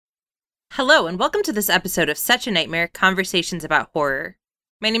Hello, and welcome to this episode of Such a Nightmare, Conversations About Horror.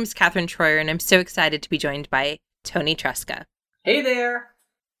 My name is Catherine Troyer, and I'm so excited to be joined by Tony Tresca. Hey there!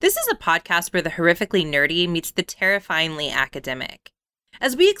 This is a podcast where the horrifically nerdy meets the terrifyingly academic,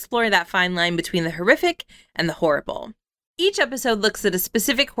 as we explore that fine line between the horrific and the horrible. Each episode looks at a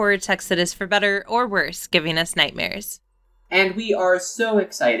specific horror text that is, for better or worse, giving us nightmares. And we are so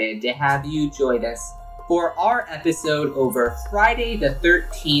excited to have you join us for our episode over Friday the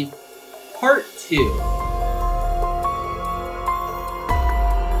 13th, Part 2.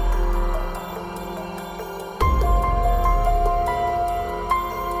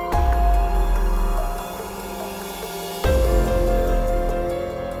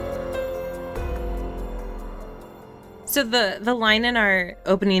 So the line in our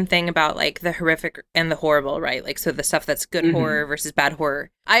opening thing about, like, the horrific and the horrible, right? Like, so the stuff that's good horror versus bad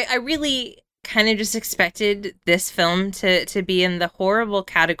horror. I really kind of just expected this film to be in the horrible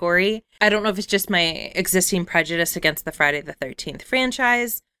category. I don't know if it's just my existing prejudice against the Friday the 13th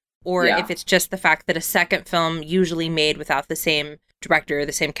franchise, or if it's just the fact that a second film, usually made without the same director,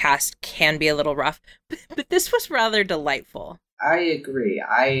 the same cast, can be a little rough. But this was rather delightful. I agree.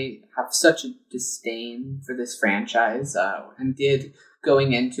 I have such a disdain for this franchise, and did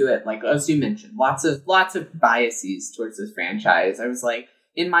going into it, like, as you mentioned, lots of biases towards this franchise. I was like,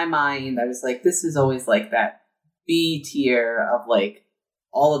 in my mind, I was like, this is always like that B tier of, like,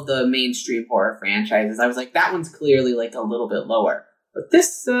 all of the mainstream horror franchises. I was like, that one's clearly, like, a little bit lower. But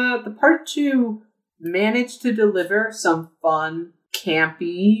this, the Part 2 managed to deliver some fun,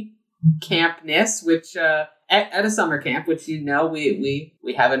 campness, which, at a summer camp, which, you know, we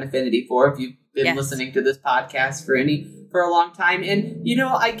have an affinity for if you've been listening to this podcast for a long time. And, you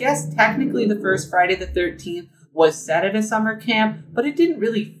know, I guess technically the first Friday the 13th was set at a summer camp, but it didn't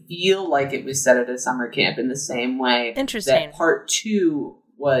really feel like it was set at a summer camp in the same way that Part 2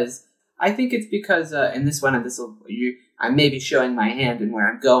 was. I think it's because, and I'm maybe showing my hand in where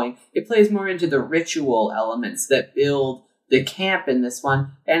I'm going, it plays more into the ritual elements that build the camp in this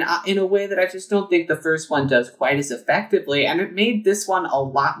one, and in a way that I just don't think the first one does quite as effectively, and it made this one a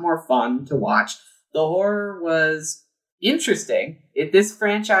lot more fun to watch. The horror was interesting. This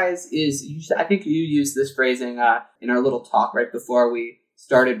franchise is, I think you used this phrasing in our little talk right before we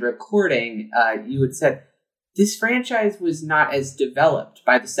started recording. You had said, this franchise was not as developed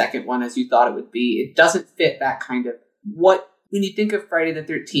by the second one as you thought it would be. It doesn't fit that kind of, when you think of Friday the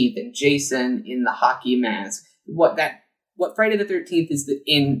 13th and Jason in the hockey mask, what Friday the 13th is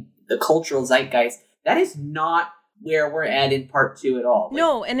in the cultural zeitgeist, that is not where we're at in Part 2 at all. Like,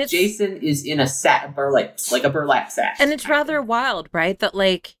 no, and it's... Jason is in a burlap sack. And it's rather wild, right? That,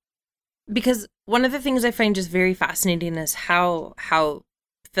 like, because one of the things I find just very fascinating is how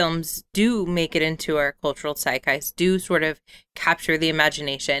films do make it into our cultural zeitgeist, do sort of capture the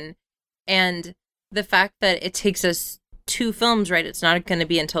imagination. And the fact that it takes us 2 films, right? It's not going to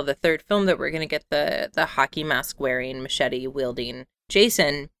be until the third film that we're going to get the hockey mask wearing, machete wielding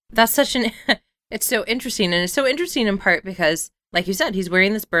Jason. That's such an... It's so interesting. And it's so interesting in part because, like you said, he's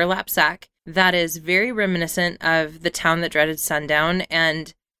wearing this burlap sack that is very reminiscent of The Town That Dreaded Sundown.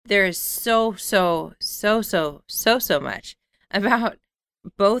 And there is so much about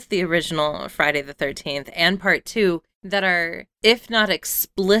both the original Friday the 13th and Part 2 that are, if not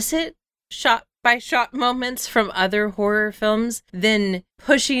explicit, shot-by-shot moments from other horror films, then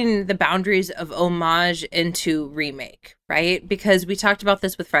pushing the boundaries of homage into remake, right? Because we talked about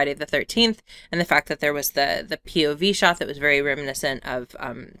this with Friday the 13th and the fact that there was the POV shot that was very reminiscent of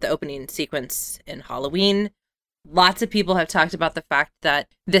the opening sequence in Halloween. Lots of people have talked about the fact that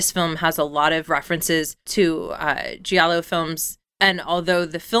this film has a lot of references to Giallo films. And although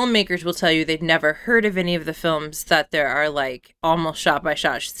the filmmakers will tell you they've never heard of any of the films that there are, like, almost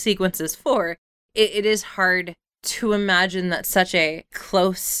shot-by-shot sequences for, it is hard to imagine that such a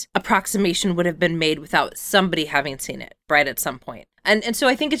close approximation would have been made without somebody having seen it, right, at some point. And so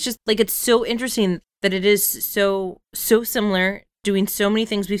I think it's just, like, it's so interesting that it is so similar, doing so many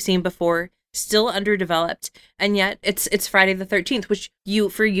things we've seen before, still underdeveloped, and yet it's Friday the 13th, which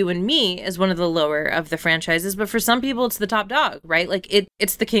for you and me is one of the lower of the franchises, but for some people it's the top dog, right? Like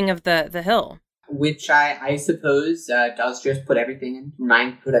it's the king of the hill. Which I suppose does just put everything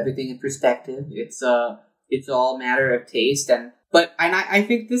in perspective. It's all matter of taste, but I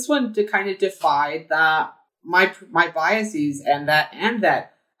think this one to kind of defied my biases and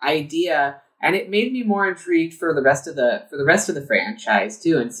that idea. And it made me more intrigued for the rest of the franchise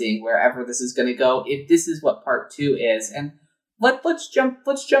too, and seeing wherever this is going to go. If this is what Part 2 is, and let's jump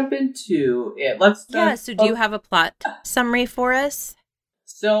into it. So do you have a plot summary for us?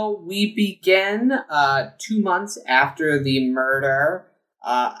 So we begin 2 months after the murder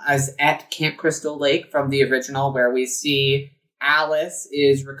as at Camp Crystal Lake from the original, where we see Alice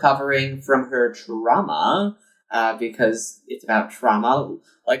is recovering from her trauma, because it's about trauma,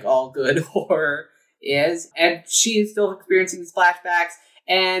 like all good horror is, and she is still experiencing these flashbacks,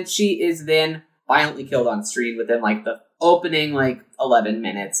 and she is then violently killed on screen within like the opening 11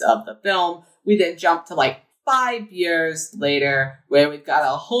 minutes of the film. We then jump to 5 years later, where we've got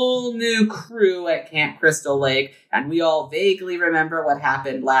a whole new crew at Camp Crystal Lake, and we all vaguely remember what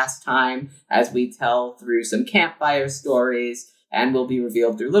happened last time as we tell through some campfire stories, and will be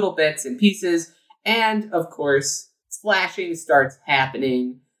revealed through little bits and pieces. And, of course, slashing starts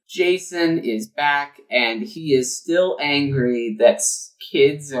happening. Jason is back, and he is still angry that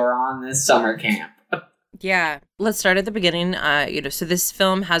kids are on this summer camp. Yeah, let's start at the beginning. So this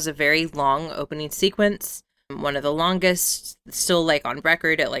film has a very long opening sequence, one of the longest, still on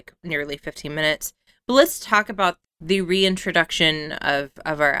record at nearly 15 minutes. But let's talk about the reintroduction of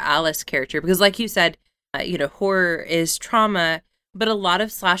our Alice character, because like you said, horror is trauma, but a lot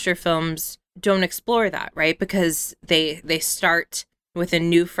of slasher films don't explore that, right? Because they start with a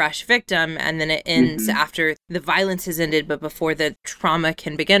new, fresh victim, and then it ends after the violence has ended, but before the trauma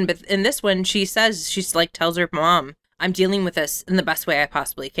can begin. But in this one, she's tells her mom, I'm dealing with this in the best way I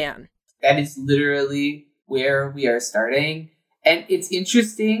possibly can. That is literally where we are starting. And it's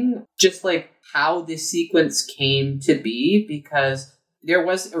interesting just how this sequence came to be, because there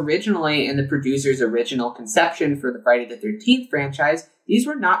was originally, in the producer's original conception for the Friday the 13th franchise, these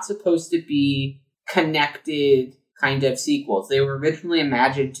were not supposed to be connected kind of sequels. They were originally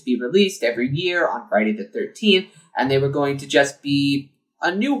imagined to be released every year on Friday the 13th, and they were going to just be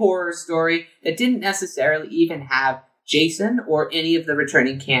a new horror story that didn't necessarily even have Jason or any of the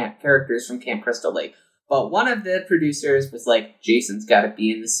returning characters from Camp Crystal Lake. But one of the producers was like, Jason's got to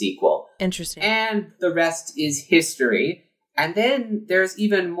be in the sequel. Interesting. And the rest is history. And then there's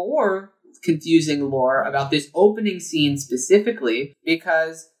even more confusing lore about this opening scene specifically,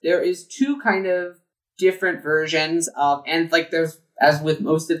 because there is two kind of different versions of, and there's, as with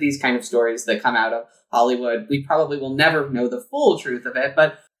most of these kind of stories that come out of Hollywood, we probably will never know the full truth of it,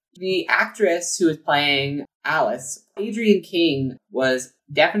 but the actress who is playing Alice, Adrienne King,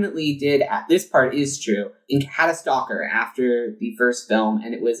 this part is true, had a stalker after the first film,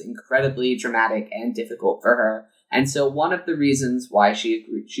 and it was incredibly dramatic and difficult for her. And so one of the reasons why she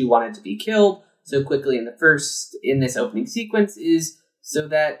wanted to be killed so quickly in this opening sequence is so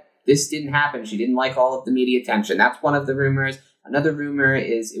that this didn't happen. She didn't like all of the media attention. That's one of the rumors. Another rumor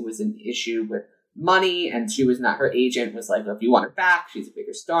is it was an issue with money, and her agent was like, well, if you want her back, she's a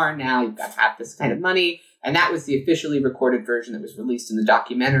bigger star now, you've got to have this kind of money. And that was the officially recorded version that was released in the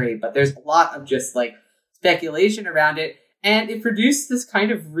documentary. But there's a lot of just speculation around it. And it produced this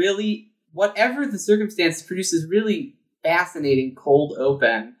kind of really, whatever the circumstance, produces really fascinating cold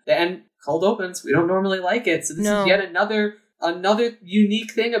open. And cold opens, we don't normally like it. So this is yet another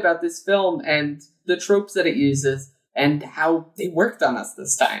unique thing about this film and the tropes that it uses and how they worked on us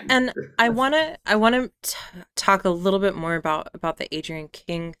this time. And I want to talk a little bit more about the Adrienne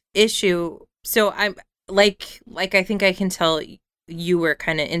King issue. So I'm I think I can tell you were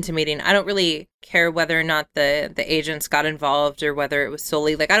kind of intimating. I don't really care whether or not the agents got involved or whether it was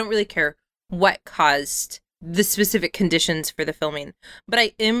solely I don't really care what caused the specific conditions for the filming. But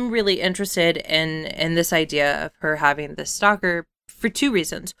I am really interested in this idea of her having this stalker for two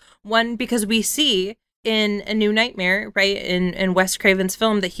reasons. One, because we see in A New Nightmare, right, in Wes Craven's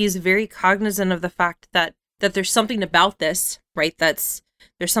film, that he's very cognizant of the fact that there's something about this, right,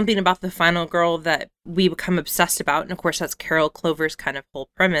 there's something about the final girl that we become obsessed about. And of course, that's Carol Clover's kind of whole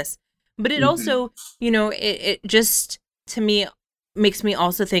premise. But it also, it just, to me, makes me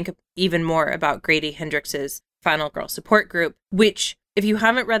also think even more about Grady Hendrix's Final Girl Support Group, which, if you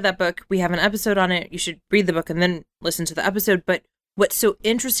haven't read that book, we have an episode on it. You should read the book and then listen to the episode. But what's so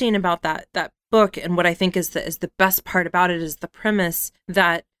interesting about that book, and what I think is the best part about it, is the premise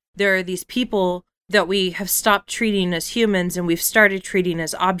that there are these people that we have stopped treating as humans and we've started treating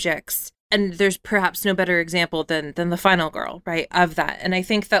as objects. And there's perhaps no better example than the final girl, right, of that. And I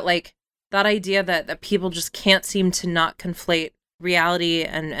think that that idea that people just can't seem to not conflate reality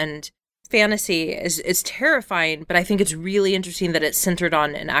and fantasy is terrifying, but I think it's really interesting that it's centered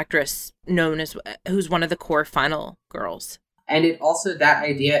on an actress who's one of the core final girls. And it also, that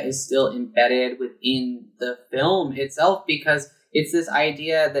idea is still embedded within the film itself, because it's this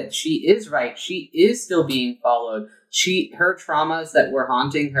idea that she is right. She is still being followed. Her traumas that were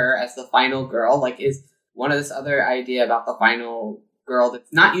haunting her as the final girl, is one of this other idea about the final girl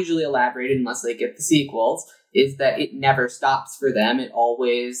that's not usually elaborated unless they get the sequels, is that it never stops for them.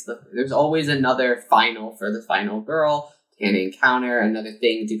 There's always another final for the final girl. can encounter another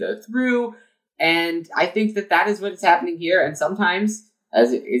thing to go through. And I think that is what is happening here. And sometimes,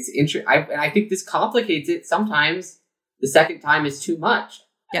 as it's I think this complicates it. Sometimes the second time is too much.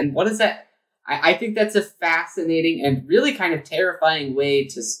 Yep. And what is that? I think that's a fascinating and really kind of terrifying way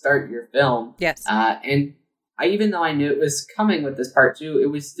to start your film. Yes. And even though I knew it was coming with this part 2, it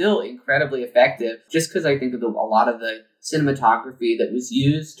was still incredibly effective. Just because I think of a lot of the cinematography that was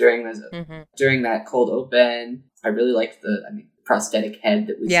used during that cold open. I really liked the prosthetic head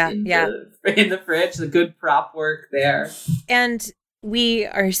that was in the fridge. The good prop work there. And we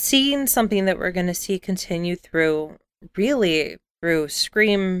are seeing something that we're going to see continue through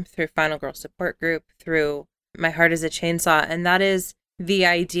Scream, through Final Girl Support Group, through My Heart is a Chainsaw, and that is the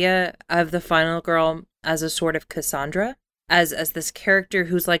idea of the final girl as a sort of Cassandra, as this character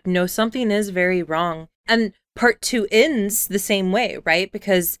who's like, no, something is very wrong. And part 2 ends the same way, right?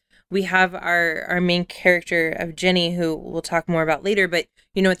 Because we have our main character of Jenny, who we'll talk more about later, but,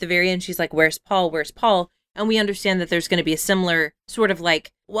 at the very end, she's like, where's Paul? Where's Paul? And we understand that there's going to be a similar sort of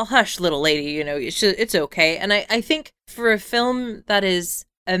like, well, hush, little lady, it's okay. And I think for a film that is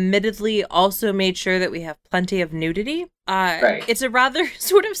admittedly also made sure that we have plenty of nudity, right. It's a rather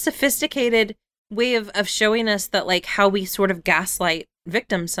sort of sophisticated way of showing us that, like, how we sort of gaslight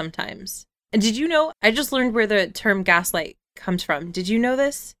victims sometimes. And did you know, I just learned where the term gaslight comes from. Did you know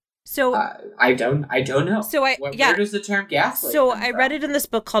this? So I don't know. So where does the term gaslight come from? read it in this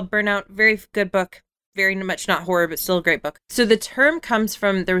book called Burnout. Very good book. Very much not horror, but still a great book. So the term comes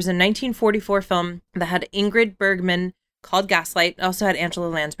from, there was a 1944 film that had Ingrid Bergman called Gaslight. It also had Angela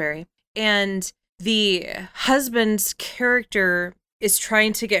Lansbury. And the husband's character is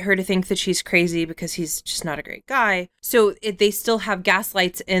trying to get her to think that she's crazy because he's just not a great guy. So they still have gas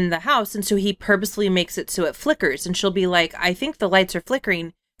lights in the house. And so he purposely makes it so it flickers. And she'll be like, I think the lights are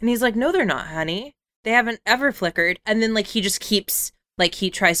flickering. And he's like, no, they're not, honey. They haven't ever flickered. And then, like, he just keeps... Like,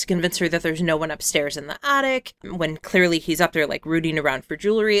 he tries to convince her that there's no one upstairs in the attic, when clearly he's up there, like, rooting around for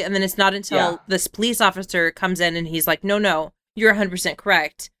jewelry. And then it's not until this police officer comes in and he's like, no, you're 100%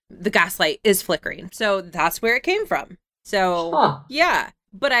 correct. The gaslight is flickering. So that's where it came from. So, yeah.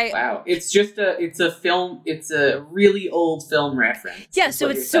 But wow, it's a really old film reference. Yeah,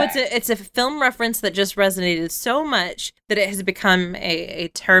 it's a film reference that just resonated so much that it has become a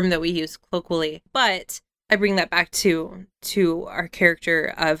term that we use colloquially. But I bring that back to our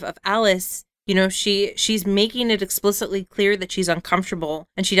character of Alice. She's making it explicitly clear that she's uncomfortable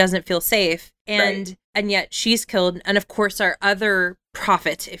and she doesn't feel safe. And yet she's killed. And of course, our other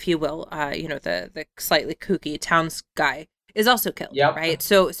prophet, if you will, the slightly kooky Towns guy is also killed. Yep. Right.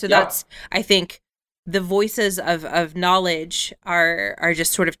 So that's, I think, the voices of knowledge are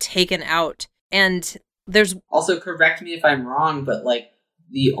just sort of taken out. And there's also, correct me if I'm wrong, but like,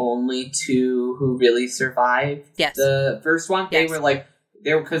 the only two who really survived the first one. They were like,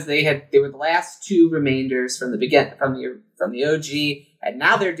 they were the last two remainders from the OG, and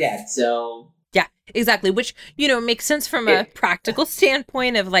now they're dead. So yeah, exactly. Which, makes sense from a practical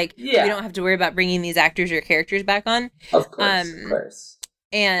standpoint of like, we don't have to worry about bringing these actors or characters back on. Of course.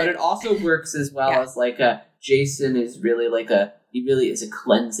 But it also works as well as like Jason is really like he really is a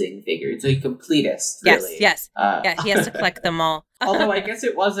cleansing figure. It's a completist, really. Yes. He has to collect them all. Although I guess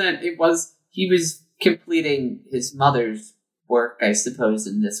he was completing his mother's work, I suppose,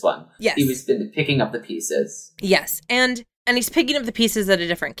 in this one. Yes. He was picking up the pieces. Yes. And he's picking up the pieces at a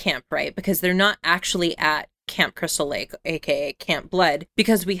different camp, right? Because they're not actually at Camp Crystal Lake, aka Camp Blood,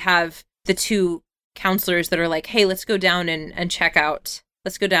 because we have the two counselors that are like, hey, let's go down and check out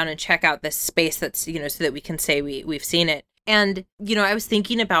this space that's, so that we can say we've seen it. And, I was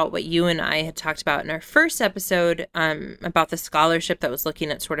thinking about what you and I had talked about in our first episode about the scholarship that was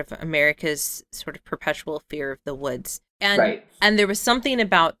looking at sort of America's sort of perpetual fear of the woods. And and there was something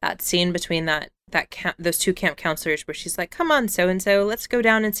about that scene between those two camp counselors where she's like, come on, so-and-so, let's go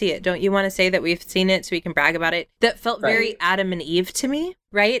down and see it. Don't you want to say that we've seen it so we can brag about it? That felt very Adam and Eve to me,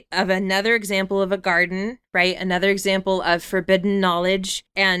 right? Of another example of a garden, right? Another example of forbidden knowledge.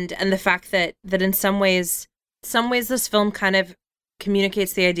 And the fact that in some ways this film kind of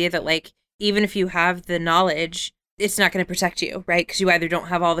communicates the idea that, like, even if you have the knowledge, it's not going to protect you, right? Because you either don't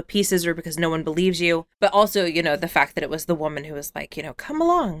have all the pieces or because no one believes you. But also, the fact that it was the woman who was like, come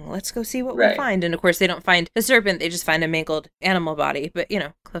along, let's go see what we find. And of course, they don't find the serpent, they just find a mangled animal body. But,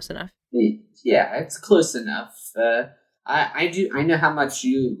 close enough. Yeah, it's close enough. I know how much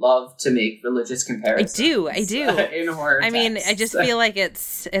you love to make religious comparisons. I do. In horror texts. I mean, I just feel like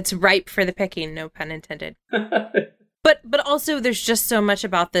it's ripe for the picking, no pun intended. But also there's just so much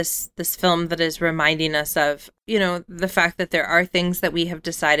about this film that is reminding us of, the fact that there are things that we have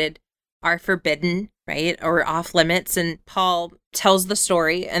decided are forbidden, right? Or off limits. And Paul tells the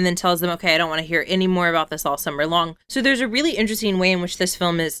story and then tells them, okay, I don't want to hear any more about this all summer long. So there's a really interesting way in which this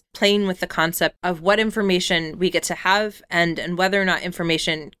film is playing with the concept of what information we get to have and whether or not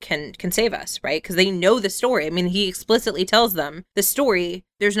information can save us, right? Because they know the story. I mean, he explicitly tells them the story.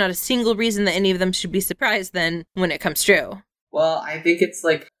 There's not a single reason that any of them should be surprised then when it comes true. Well, I think it's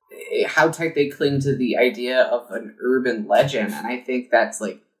like how tight they cling to the idea of an urban legend. And I think that's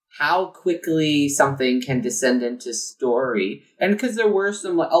like how quickly something can descend into story. And because there were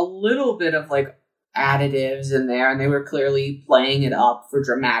some, like, a little bit of like additives in there, and they were clearly playing it up for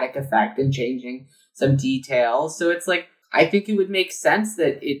dramatic effect and changing some details. So it's like, I think it would make sense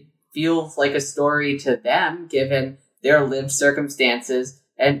that it feels like a story to them, given their lived circumstances.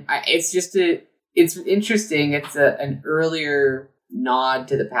 And it's interesting. It's an earlier nod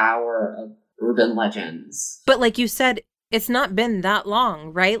to the power of urban legends. But like you said, it's not been that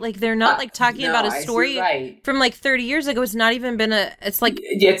long, right? Like they're not like talking about a story from like 30 years ago. It's not even been it's like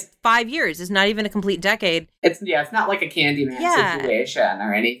 5 years. It's not even a complete decade. It's not like a Candyman situation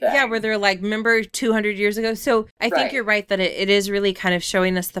or anything. Yeah, where they're like, remember 200 years ago? So I think you're right that it is really kind of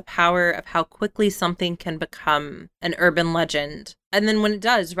showing us the power of how quickly something can become an urban legend. And then when it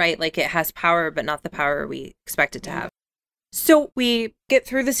does, right, like it has power, but not the power we expect it to have. So we get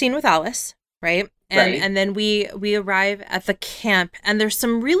through the scene with Alice, right? And then we arrive at the camp, and there's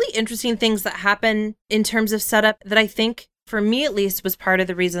some really interesting things that happen in terms of setup that I think, for me at least, was part of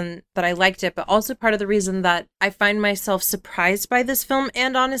the reason that I liked it, but also part of the reason that I find myself surprised by this film,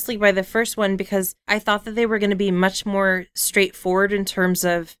 and honestly by the first one, because I thought that they were going to be much more straightforward in terms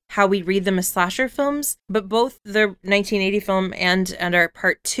of how we read them as slasher films. But both the 1980 film and our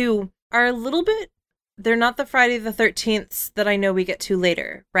part 2 are a little bit, they're not the Friday the 13th that I know we get to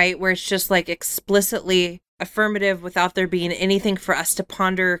later, right? Where it's just like explicitly affirmative without there being anything for us to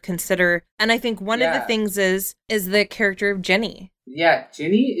ponder or consider. And I think one of the things is the character of Jenny. Yeah,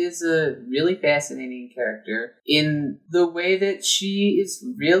 Jenny is a really fascinating character in the way that she is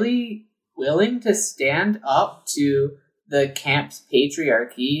really willing to stand up to the camp's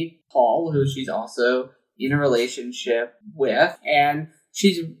patriarchy, Paul, who she's also in a relationship with, and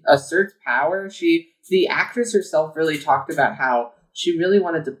she asserts power. The actress herself really talked about how she really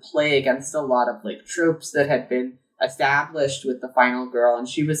wanted to play against a lot of like tropes that had been established with the final girl, and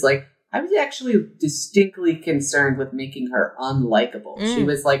she was like, I was actually distinctly concerned with making her unlikable. She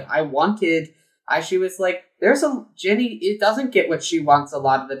was like, she was like, Jenny, it doesn't get what she wants a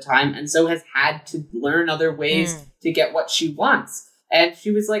lot of the time, and so has had to learn other ways to get what she wants. And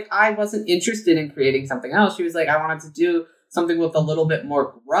she was like, I wasn't interested in creating something else. She was like, I wanted to do something with a little bit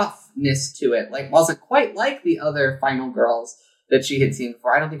more roughness to it. Like, wasn't quite like the other final girls that she had seen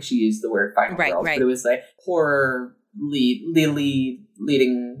before. I don't think she used the word final girls, but it was like horror leading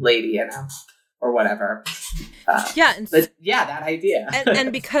lady, you know, or whatever. That idea.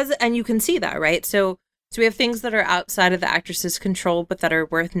 and you can see that, right? So we have things that are outside of the actress's control, but that are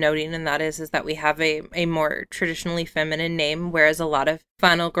worth noting, and that is that we have a more traditionally feminine name, whereas a lot of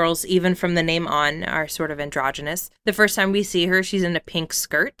final girls, even from the name on, are sort of androgynous. The first time we see her, she's in a pink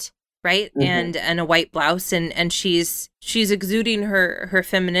skirt, right? And a white blouse, and she's exuding her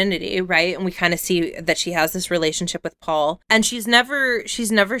femininity, right? And we kind of see that she has this relationship with Paul, and she's never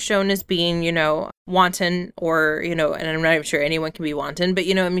shown as being, you know, wanton, or, you know, and I'm not even sure anyone can be wanton, but,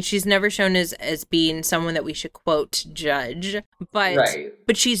 you know, I mean, she's never shown as being someone that we should, quote, judge, but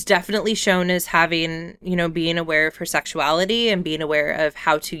she's definitely shown as having, you know, being aware of her sexuality and being aware of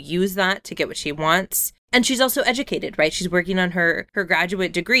how to use that to get what she wants. And she's also educated, right? She's working on her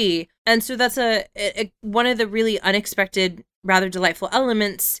graduate degree. And so that's one of the really unexpected, rather delightful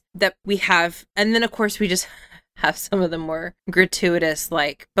elements that we have. And then, of course, we just have some of the more gratuitous,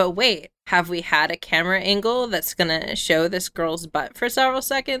 like, but wait, have we had a camera angle that's going to show this girl's butt for several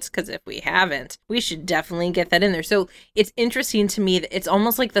seconds? Because if we haven't, we should definitely get that in there. So it's interesting to me that it's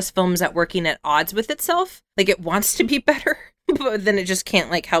almost like this film's working at odds with itself. Like, it wants to be better, but then it just can't,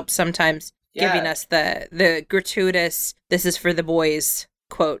 like, help sometimes. Giving us the gratuitous, this is for the boys,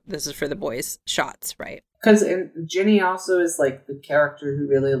 quote, this is for the boys shots, right? Because Jenny also is like the character who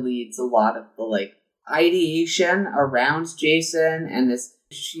really leads a lot of the like ideation around Jason, and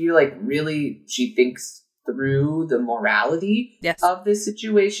she thinks through the morality of this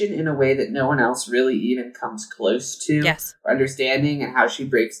situation in a way that no one else really even comes close to understanding, and how she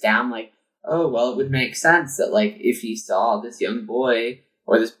breaks down like, oh, well, it would make sense that like if he saw this young boy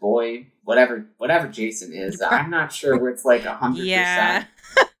or this boy, whatever Jason is, I'm not sure where it's like 100%. Yeah.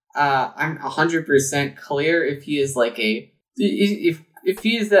 I'm 100% clear if he is like if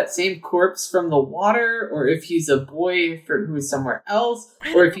he is that same corpse from the water, or if he's a boy who is somewhere else,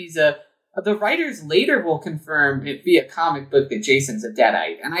 or if he's a the writers later will confirm it via comic book that Jason's a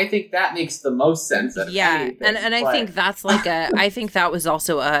Deadite, and I think that makes the most sense of anything. and I think that's like I think that was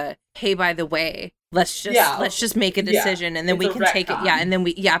also a, hey, by the way, let's just make a decision, and then we can take it. Yeah, and then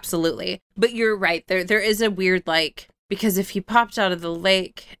absolutely. But you're right. There is a weird, like, because if he popped out of the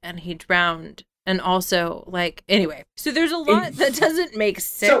lake and he drowned, and also, like, anyway, so there's a lot that doesn't make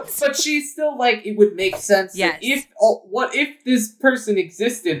sense. So, but she's still like, it would make sense that what if this person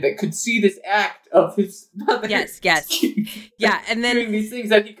existed that could see this act of his mother? Yes. Yeah, and then doing these things,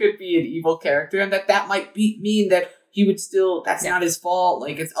 that he could be an evil character, and that might mean that he would still, that's not his fault,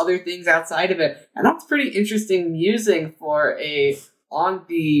 like, it's other things outside of it. And that's pretty interesting musing for on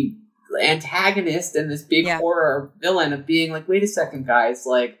the antagonist and this big horror villain of being like, wait a second, guys,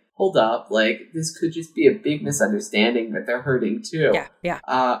 like, hold up, like, this could just be a big misunderstanding that they're hurting too. Yeah.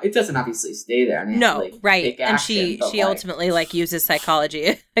 It doesn't obviously stay there. Right. And she ultimately, like, uses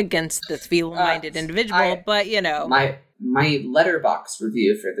psychology against this feeble-minded individual, but, you know. My Letterboxd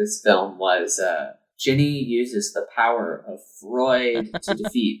review for this film was, Ginny uses the power of Freud to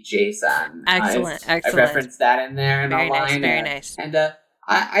defeat Jason. Excellent. I referenced that in there in a line. Very nice. And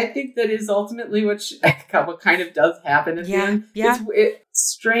I think that is ultimately what kind of does happen at the end. Yeah. It's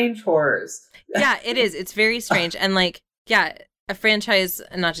strange horrors. Yeah, it is. It's very strange. And, like, a franchise,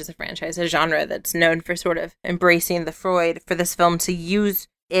 not just a franchise, a genre that's known for sort of embracing the Freud, for this film to use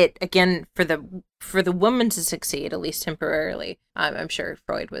it again for the woman to succeed, at least temporarily. I'm sure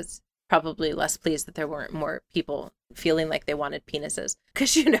Freud was probably less pleased that there weren't more people feeling like they wanted penises,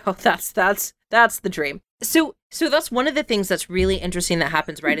 because, you know, that's the dream. So that's one of the things that's really interesting that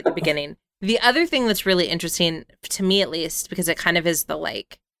happens right at the beginning. The other thing that's really interesting, to me at least, because it kind of is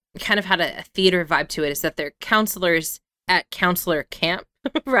it kind of had a theater vibe to it, is that they're counselors at counselor camp,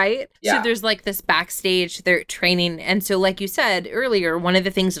 right? Yeah. So there's like this backstage, they're training. And so, like you said earlier, one of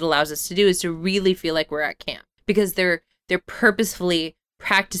the things it allows us to do is to really feel like we're at camp, because they're purposefully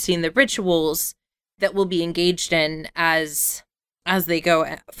practicing the rituals that will be engaged in as they go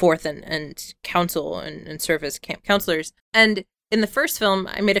forth and counsel and serve as camp counselors. And in the first film,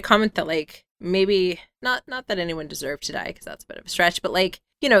 I made a comment that, like, maybe not that anyone deserved to die, because that's a bit of a stretch, but, like,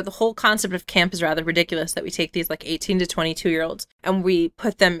 you know, the whole concept of camp is rather ridiculous, that we take these, like, 18 to 22-year-olds and we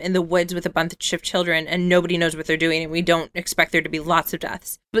put them in the woods with a bunch of children and nobody knows what they're doing, and we don't expect there to be lots of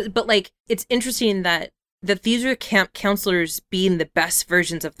deaths. But like, it's interesting that these are camp counselors being the best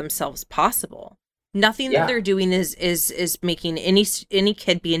versions of themselves possible. Nothing that they're doing is making any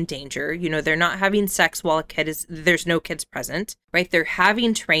kid be in danger. You know, they're not having sex while there's no kids present, right? They're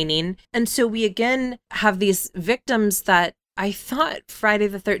having training. And so we again have these victims that I thought Friday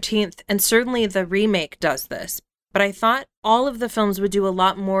the 13th, and certainly the remake does this, but I thought all of the films would do a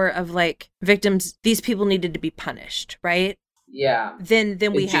lot more of, like, victims, these people needed to be punished, right? Yeah. Then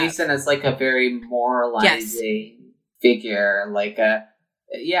we have Jason as, like, a very moralizing figure, like a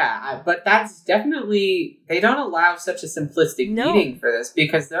but that's definitely, they don't allow such a simplistic reading for this,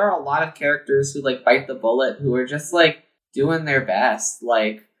 because there are a lot of characters who, like, bite the bullet, who are just, like, doing their best,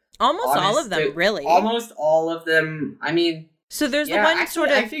 like, almost all of them, really. Almost all of them. I mean, so there's the one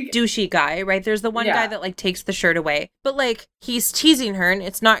sort of douchey guy, right? There's the one guy that, like, takes the shirt away, but, like, he's teasing her, and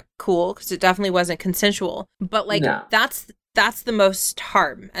it's not cool because it definitely wasn't consensual. But, like, that's the most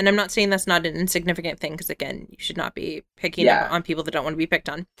harm. And I'm not saying that's not an insignificant thing, because, again, you should not be picking on people that don't want to be picked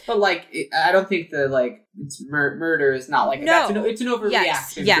on. But, like, I don't think it's murder is not, like, it's an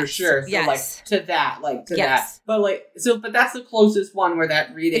overreaction for sure. So, like, to that. But, like, but that's the closest one where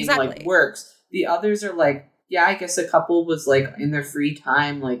that reading, like, works. The others are, like, I guess a couple was, like, in their free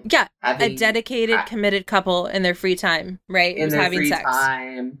time, like, a dedicated, committed couple in their free time, right? In their having free sex.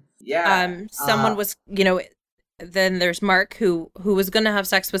 Time. Yeah. Someone was, you know. Then there's Mark, who was going to have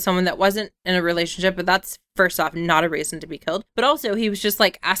sex with someone that wasn't in a relationship, but that's, first off, not a reason to be killed. But also, he was just,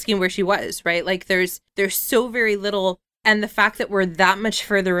 like, asking where she was, right? Like, there's so very little, and the fact that we're that much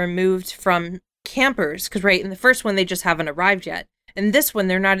further removed from campers, because, right, in the first one, they just haven't arrived yet. In this one,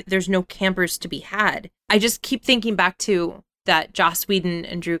 there's no campers to be had. I just keep thinking back to that Joss Whedon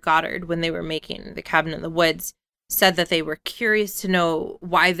and Drew Goddard, when they were making The Cabin in the Woods, said that they were curious to know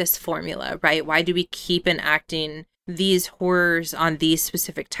why this formula, right? Why do we keep enacting these horrors on these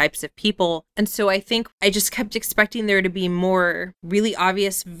specific types of people? And so I think I just kept expecting there to be more really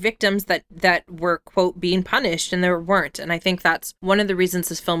obvious victims that were, quote, being punished, and there weren't. And I think that's one of the reasons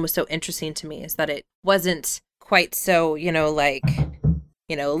this film was so interesting to me, is that it wasn't quite so, you know, like,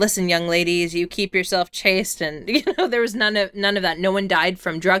 you know, listen, young ladies, you keep yourself chaste, and, you know, there was none of that. No one died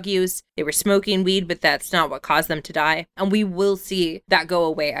from drug use. They were smoking weed, but that's not what caused them to die. And we will see that go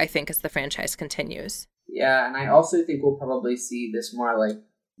away, I think, as the franchise continues. Yeah, and I also think we'll probably see this more, like,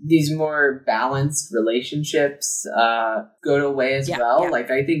 these more balanced relationships go away as well. Yeah.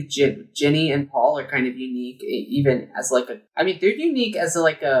 Like, I think Ginny and Paul are kind of unique, even as like they're unique as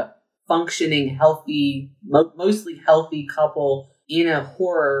like a functioning, healthy, mostly healthy couple in a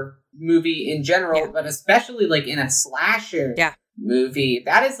horror movie in general, but especially like in a slasher movie.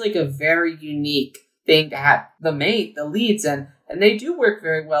 That is like a very unique thing to have the leads, and they do work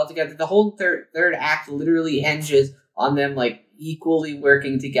very well together. The whole third act literally hinges on them like equally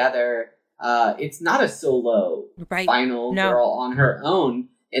working together. It's not a solo final girl on her own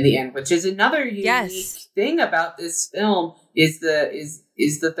in the end, which is another unique thing about this film is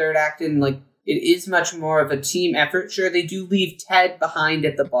the third act, and like it is much more of a team effort. Sure, they do leave Ted behind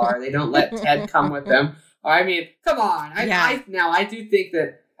at the bar. They don't let Ted come with them. I mean, come on. I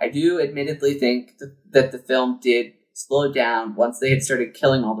do admittedly think that the film did slow down once they had started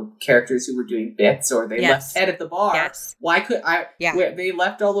killing all the characters who were doing bits, or they left Ted at the bar. Why could they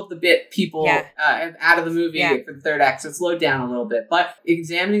left all of the bit people out of the movie for the third act, so it slowed down a little bit. But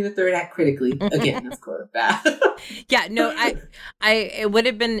examining the third act critically, again, of course, bad. It would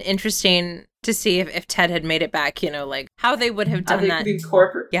have been interesting to see if Ted had made it back, like how they would have done that.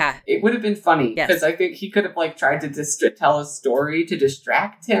 It would have been funny because I think he could have like tried to tell a story to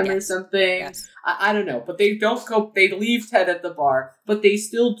distract him or something. I don't know, but they don't go. They leave Ted at the bar, but they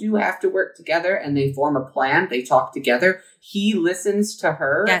still do have to work together, and they form a plan. They talk together. He listens to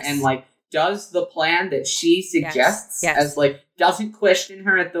her and like does the plan that she suggests, as like doesn't question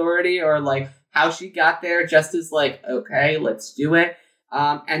her authority or like how she got there. Just as like, okay, let's do it.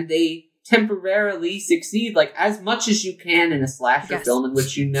 And they temporarily succeed, like as much as you can in a slasher film, in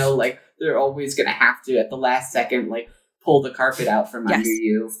which like they're always going to have to at the last second like pull the carpet out from under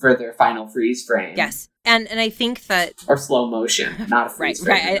you for their final freeze frame. And I think that or slow motion, not a freeze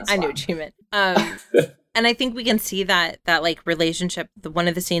frame. I knew what you meant. And I think we can see that like relationship. One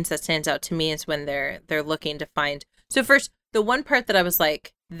of the scenes that stands out to me is when they're looking to find. So first, the one part that I was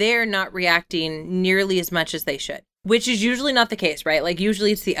like, they're not reacting nearly as much as they should. Which is usually not the case, right? Like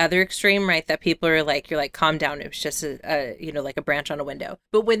usually it's the other extreme, right? That people are like, you're like, calm down. It was just like a branch on a window.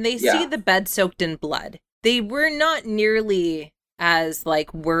 But when they see the bed soaked in blood, they were not nearly as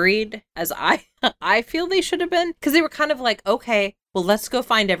like worried as I feel they should have been, because they were kind of like, okay, well, let's go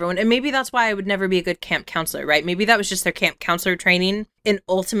find everyone. And maybe that's why I would never be a good camp counselor, right? Maybe that was just their camp counselor training in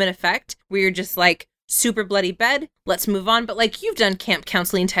ultimate effect, where you're just like, super bloody bed, let's move on. But like, you've done camp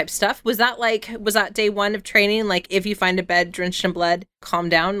counseling type stuff. Was that day one of training? Like, if you find a bed drenched in blood, calm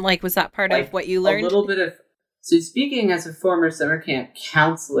down. Like, was that part of what you learned? A little bit of. So speaking as a former summer camp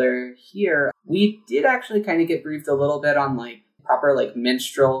counselor here, we did actually kind of get briefed a little bit on like proper like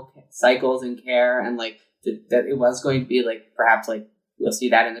menstrual cycles and care, and like that it was going to be like perhaps like we'll see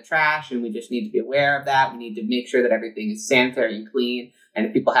that in the trash, and we just need to be aware of that. We need to make sure that everything is sanitary and clean. And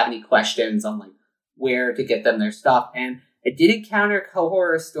if people have any questions on like where to get them their stuff. And I did encounter a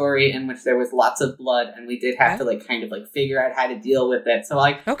horror story in which there was lots of blood, and we did have to like kind of like figure out how to deal with it. So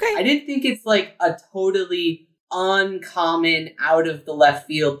like, I didn't think it's like a totally uncommon, out of the left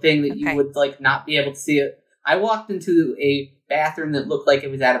field thing that you would like not be able to see it. I walked into a bathroom that looked like it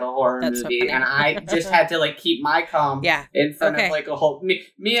was out of a horror movie, and I just had to like keep my calm in front of like a whole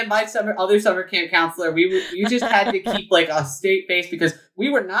me and my other summer camp counselor. We just had to keep like a straight face because we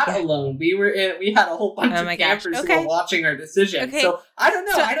were not alone. We had a whole bunch of campers who were watching our decision. So I don't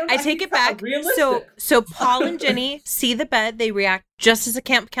know. So I take it back. So Paul and Jenny see the bed. They react just as a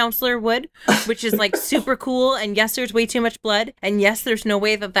camp counselor would, which is like super cool. And yes, there's way too much blood. And yes, there's no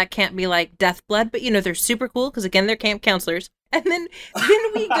way that can't be like death blood. But they're super cool because again, they're camp counselors. And then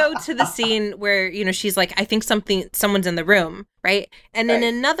we go to the scene where, she's like, I think someone's in the room, right? And in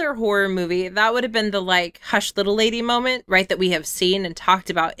another horror movie, that would have been the like hush little lady moment, right? That we have seen and talked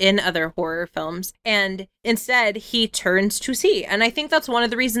about in other horror films. And instead he turns to see. And I think that's one of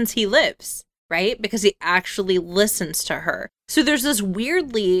the reasons he lives, right? Because he actually listens to her. So there's this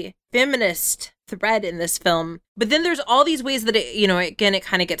weirdly feminist thread in this film, but then there's all these ways that it, again, it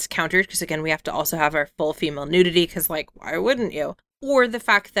kind of gets countered because again, we have to also have our full female nudity because like, why wouldn't you? Or the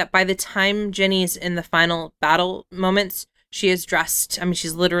fact that by the time Jenny's in the final battle moments, she is dressed,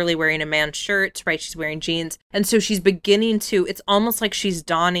 she's literally wearing a man's shirt, right? She's wearing jeans. And so she's beginning to, it's almost like she's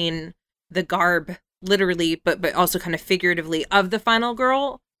donning the garb, literally, but also kind of figuratively, of the final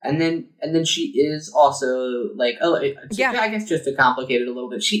girl. And then she is also like, I guess just to complicate it a little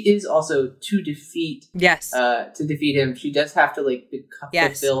bit, she is also to defeat him. She does have to like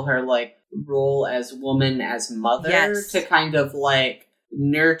fulfill her like role as woman, as mother, to kind of like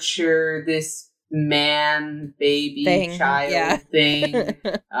nurture this man, baby, child thing,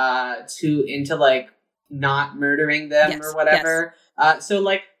 into like not murdering them or whatever. So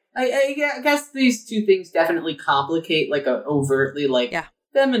like I guess these two things definitely complicate like a overtly like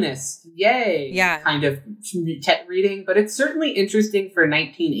feminist, yay, kind of reading, but it's certainly interesting for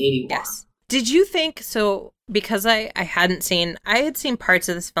 1981. Yes. Did you think, so because I had seen parts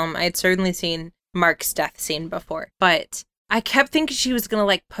of this film, I had certainly seen Mark's death scene before, but I kept thinking she was going to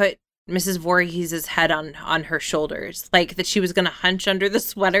like put Mrs. Voorhees' head on her shoulders, like that she was going to hunch under the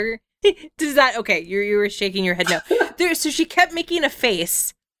sweater. Does that, okay, you were shaking your head no. So she kept making a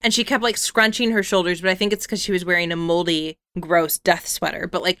face and she kept like scrunching her shoulders, but I think it's because she was wearing a moldy, gross death sweater.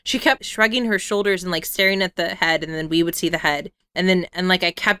 But like she kept shrugging her shoulders and like staring at the head, and then we would see the head. And like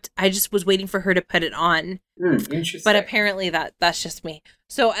I just was waiting for her to put it on. Interesting. But apparently that's just me.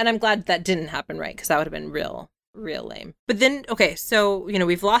 So, and I'm glad that didn't happen, right? Because that would have been real lame. But then, okay, so,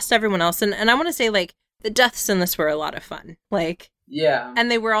 we've lost everyone else. And I want to say, like, the deaths in this were a lot of fun. Like, yeah. And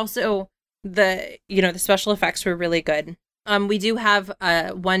they were also, the special effects were really good. We do have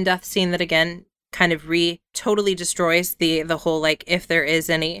one death scene that, again, kind of totally destroys the whole, like, if there is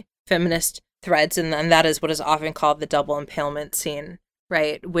any feminist threads, and that is what is often called the double impalement scene,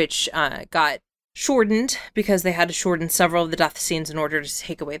 right? Which got shortened because they had to shorten several of the death scenes in order to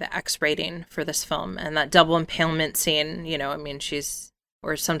take away the X rating for this film. And that double impalement scene,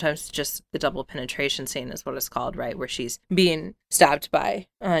 or sometimes just the double penetration scene is what it's called, right? Where she's being stabbed by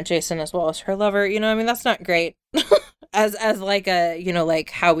Jason as well as her lover. That's not great as like like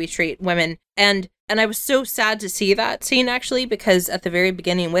how we treat women. And I was so sad to see that scene, actually, because at the very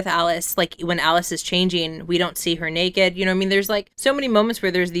beginning with Alice, like when Alice is changing, we don't see her naked. There's like so many moments where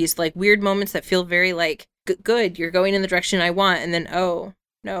there's these like weird moments that feel very like, good, you're going in the direction I want. And then, oh,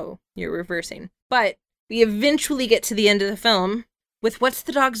 no, you're reversing. But we eventually get to the end of the film with, what's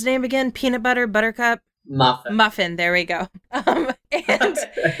the dog's name again? Peanut Butter, Buttercup? Muffin, there we go.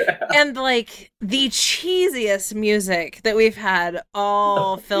 And like the cheesiest music that we've had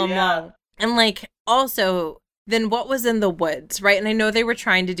all film long. And like, also, then what was in the woods, right? And I know they were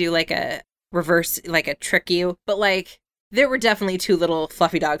trying to do like a reverse, like a trick you, but like there were definitely two little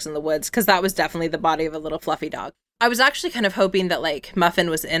fluffy dogs in the woods, because that was definitely the body of a little fluffy dog. I was actually kind of hoping that like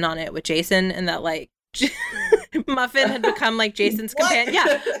Muffin was in on it with Jason, and that like Muffin had become like Jason's companion.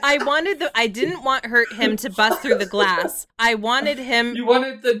 Yeah, I didn't want him to bust through the glass. I wanted him. You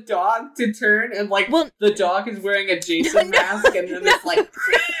wanted the dog to turn and like, the dog is wearing a Jason mask, and then it's like.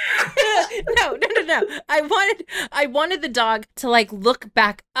 No. I wanted the dog to like look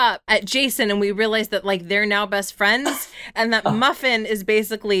back up at Jason, and we realized that like they're now best friends, and that Muffin is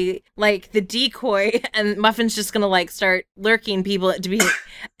basically like the decoy, and Muffin's just gonna like start lurking people to be.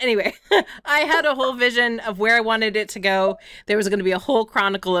 Anyway, I had a whole vision of where I wanted it to go. There was going to be a whole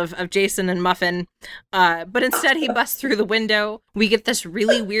chronicle of Jason and Muffin, but instead he busts through the window. We get this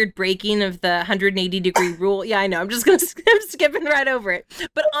really weird breaking of the 180-degree rule. Yeah, I know. I'm skipping right over it.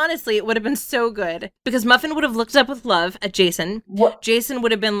 But honestly, it would have been so good, because Muffin would have looked up with love at Jason. What? Jason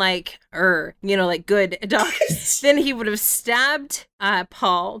would have been like, like, good dog. Then he would have stabbed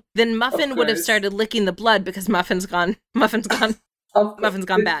Paul. Then Muffin would have started licking the blood, because Muffin's gone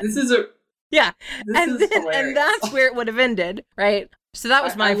bad. This is a and that's where it would have ended, right? So that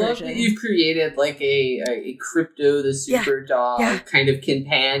was my version. I love that you've created like a Crypto the Super Dog kind of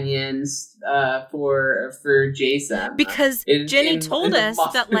companions for Jason. Because Jenny told us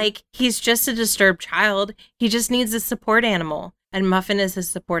that like he's just a disturbed child. He just needs a support animal, and Muffin is his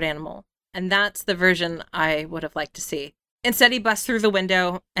support animal. And that's the version I would have liked to see. Instead, he busts through the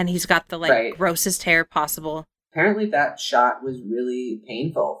window, and he's got the like grossest hair possible. Apparently that shot was really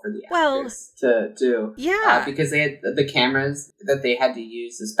painful for the actors to do. Yeah. Because they had the cameras that they had to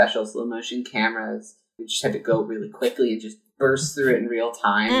use, the special slow motion cameras. They just had to go really quickly and just burst through it in real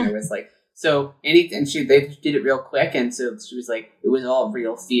time. And it was like, they did it real quick. And so she was like, it was all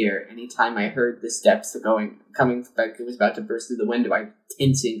real fear. Anytime I heard the steps coming, like it was about to burst through the window, I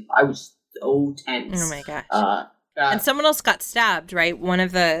was so tense. Oh my gosh. And someone else got stabbed, right? One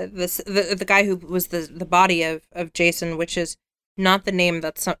of the guy who was the body of Jason, which is not the name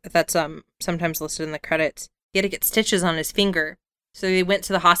that's sometimes listed in the credits. He had to get stitches on his finger, so they went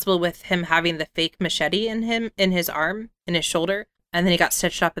to the hospital with him having the fake machete in his arm, in his shoulder, and then he got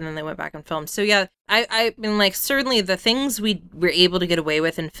stitched up, and then they went back and filmed. So yeah, I mean, like, certainly the things we were able to get away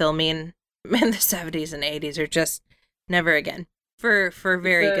with in filming in the 70s and 80s are just never again, for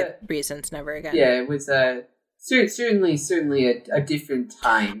very good reasons. Never again. Yeah, it was certainly a different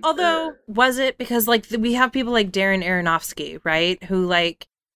time. Although, was it? Because, like, we have people like Darren Aronofsky, right? Who, like,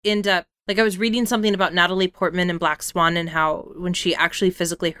 end up... Like, I was reading something about Natalie Portman in Black Swan, and how when she actually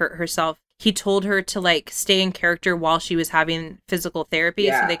physically hurt herself, he told her to, like, stay in character while she was having physical therapy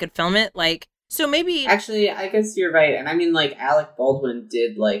so they could film it. Like, So maybe actually, I guess you're right, and I mean, like Alec Baldwin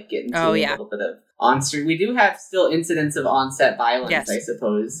did like get into a little bit of on-screen. We do have still incidents of on-set violence, I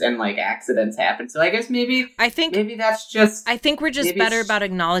suppose, and like accidents happen. So I guess maybe that's just. I think we're just better about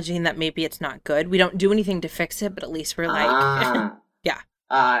acknowledging that maybe it's not good. We don't do anything to fix it, but at least we're like, yeah.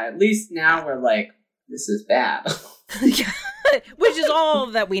 At least now we're like, this is bad. Which is all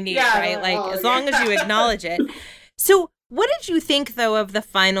that we need, right? Like as long as you acknowledge it. So, what did you think though of the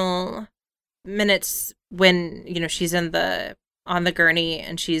final minutes when, you know, she's on the gurney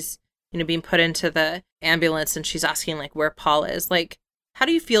and she's, you know, being put into the ambulance and she's asking like where Paul is? Like, how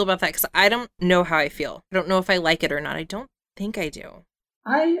do you feel about that? Because I don't know how I feel. I don't know if I like it or not. I don't think I do.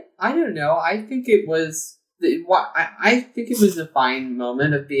 I don't know. I think it was I think it was a fine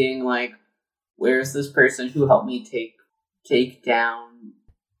moment of being like, where's this person who helped me take down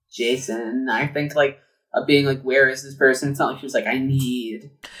Jason? I think like of being like, where is this person? It's not like she was like, I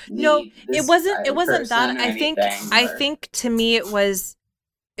need no, it wasn't that. I think to me it was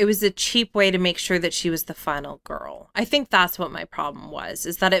a cheap way to make sure that she was the final girl. I think that's what my problem was,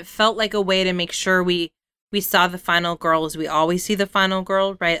 is that it felt like a way to make sure we saw the final girl as we always see the final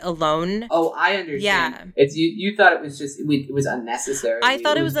girl, right? Alone. Oh, I understand. Yeah. It's you thought it was just it was unnecessary. I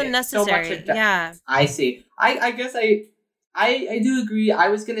thought it was unnecessary. Yeah. I see. I guess I do agree. I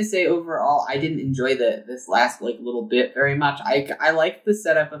was gonna say overall, I didn't enjoy this last like little bit very much. I liked the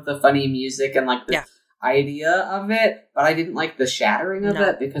setup of the funny music and like the idea of it, but I didn't like the shattering of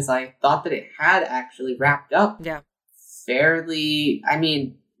it because I thought that it had actually wrapped up fairly. I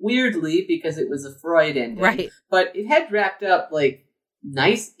mean, weirdly because it was a Freud ending, right? But it had wrapped up like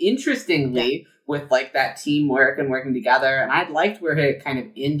nice, interestingly with like that teamwork and working together, and I liked where it kind of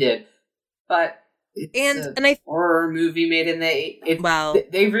ended, but. It's a horror movie made in they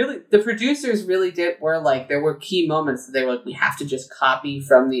really the producers really were like there were key moments that they were like, we have to just copy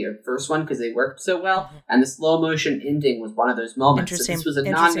from the first one because they worked so well, and the slow motion ending was one of those moments. So this was a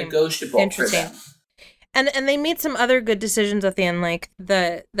non-negotiable for them. And they made some other good decisions at the end, like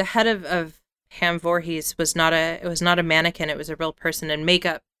the head of Pam Voorhees was not a mannequin, it was a real person in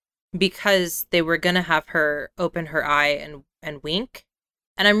makeup, because they were gonna have her open her eye and wink.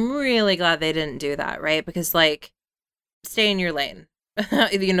 And I'm really glad they didn't do that, right? Because like, stay in your lane.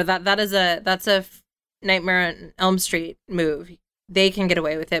 You know, that's a Nightmare on Elm Street move. They can get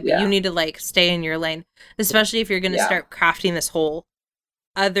away with it, but you need to like stay in your lane, especially if you're going to start crafting this whole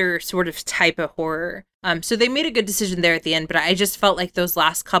other sort of type of horror. So they made a good decision there at the end, but I just felt like those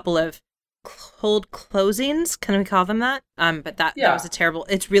last couple of cold closings, can we call them that? But that was a terrible.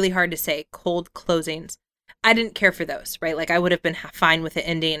 It's really hard to say cold closings. I didn't care for those, right? Like I would have been fine with the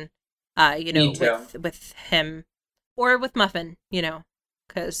ending, you know, with him or with Muffin, you know,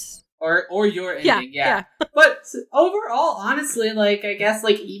 because or your ending, yeah. But overall, honestly, like I guess,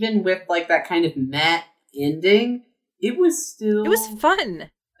 like even with like that kind of meh ending, it was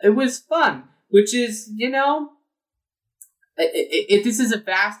fun. It was fun, which is, you know, this is a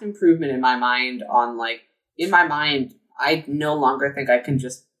vast improvement in my mind. I no longer think I can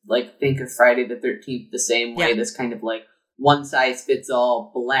just. Like, think of Friday the 13th the same way, this kind of, like,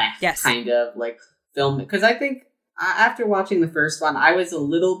 one-size-fits-all black kind of, like, film. Because I think, after watching the first one, I was a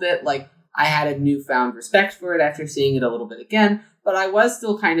little bit, like, I had a newfound respect for it after seeing it a little bit again, but I was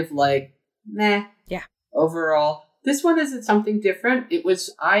still kind of like, meh. Yeah. Overall. This one is something different. It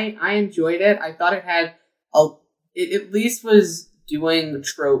was, I enjoyed it. I thought it had, it at least was doing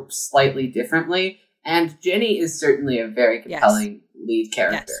tropes slightly differently, and Jenny is certainly a very compelling lead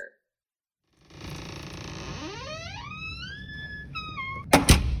character.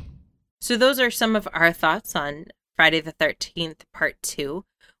 So those are some of our thoughts on Friday the 13th Part 2.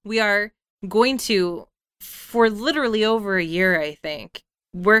 We are going to, for literally over a year, I think,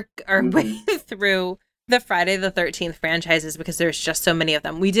 work our way through the Friday the 13th franchises because there's just so many of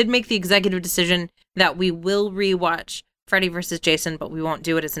them. We did make the executive decision that we will rewatch Freddy vs. Jason, but we won't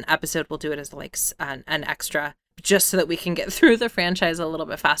do it as an episode. We'll do it as like an extra, just so that we can get through the franchise a little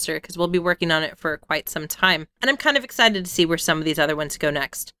bit faster, because we'll be working on it for quite some time. And I'm kind of excited to see where some of these other ones go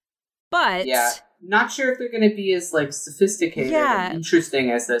next. But not sure if they're going to be as like sophisticated and interesting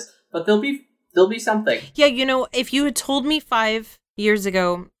as this, but they'll be something. Yeah, you know, if you had told me 5 years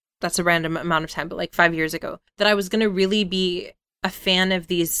ago, that's a random amount of time, but like 5 years ago, that I was going to really be a fan of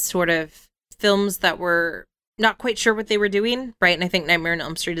these sort of films that were not quite sure what they were doing, right? And I think Nightmare on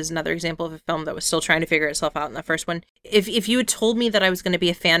Elm Street is another example of a film that was still trying to figure itself out in the first one. If you had told me that I was going to be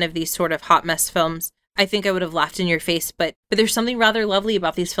a fan of these sort of hot mess films, I think I would have laughed in your face, but there's something rather lovely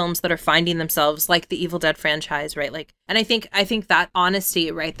about these films that are finding themselves, like the Evil Dead franchise, right? Like, and I think that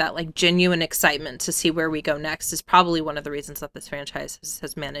honesty, right, that like genuine excitement to see where we go next is probably one of the reasons that this franchise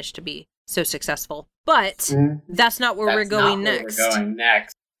has managed to be so successful. But that's not where we're going next.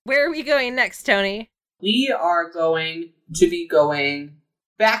 Where are we going next, Tony? We are going to be going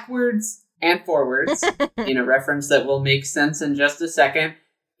backwards and forwards in a reference that will make sense in just a second,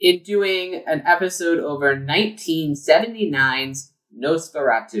 in doing an episode over 1979's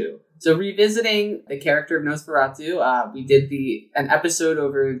Nosferatu. So revisiting the character of Nosferatu, we did an episode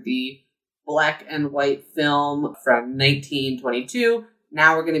over the black and white film from 1922.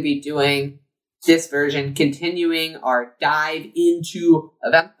 Now we're going to be doing this version, continuing our dive into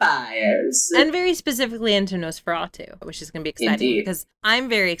vampires. And very specifically into Nosferatu, which is going to be exciting. Indeed. Because I'm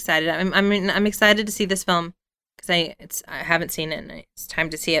very excited. I'm excited to see this film because I haven't seen it and it's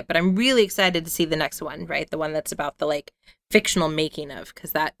time to see it. But I'm really excited to see the next one, right? The one that's about the fictional making of,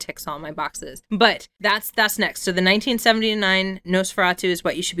 because that ticks all my boxes. But that's next. So the 1979 Nosferatu is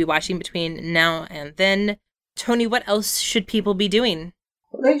what you should be watching between now and then. Tony, what else should people be doing?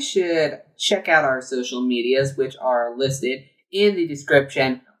 Well, they should check out our social medias, which are listed in the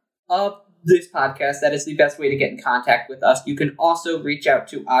description of this podcast. That is the best way to get in contact with us. You can also reach out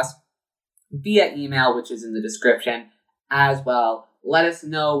to us via email, which is in the description as well. Let us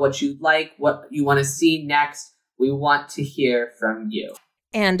know what you like, what you want to see next. We want to hear from you.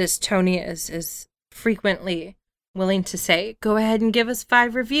 And as Tony is frequently willing to say, go ahead and give us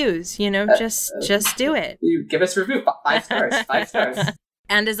 5 reviews. Just do it. Give us a review. 5 stars. 5 stars.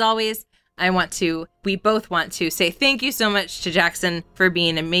 And as always, we both want to say thank you so much to Jackson for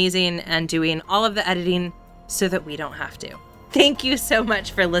being amazing and doing all of the editing so that we don't have to. Thank you so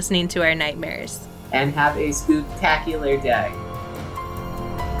much for listening to our nightmares. And have a spooktacular day.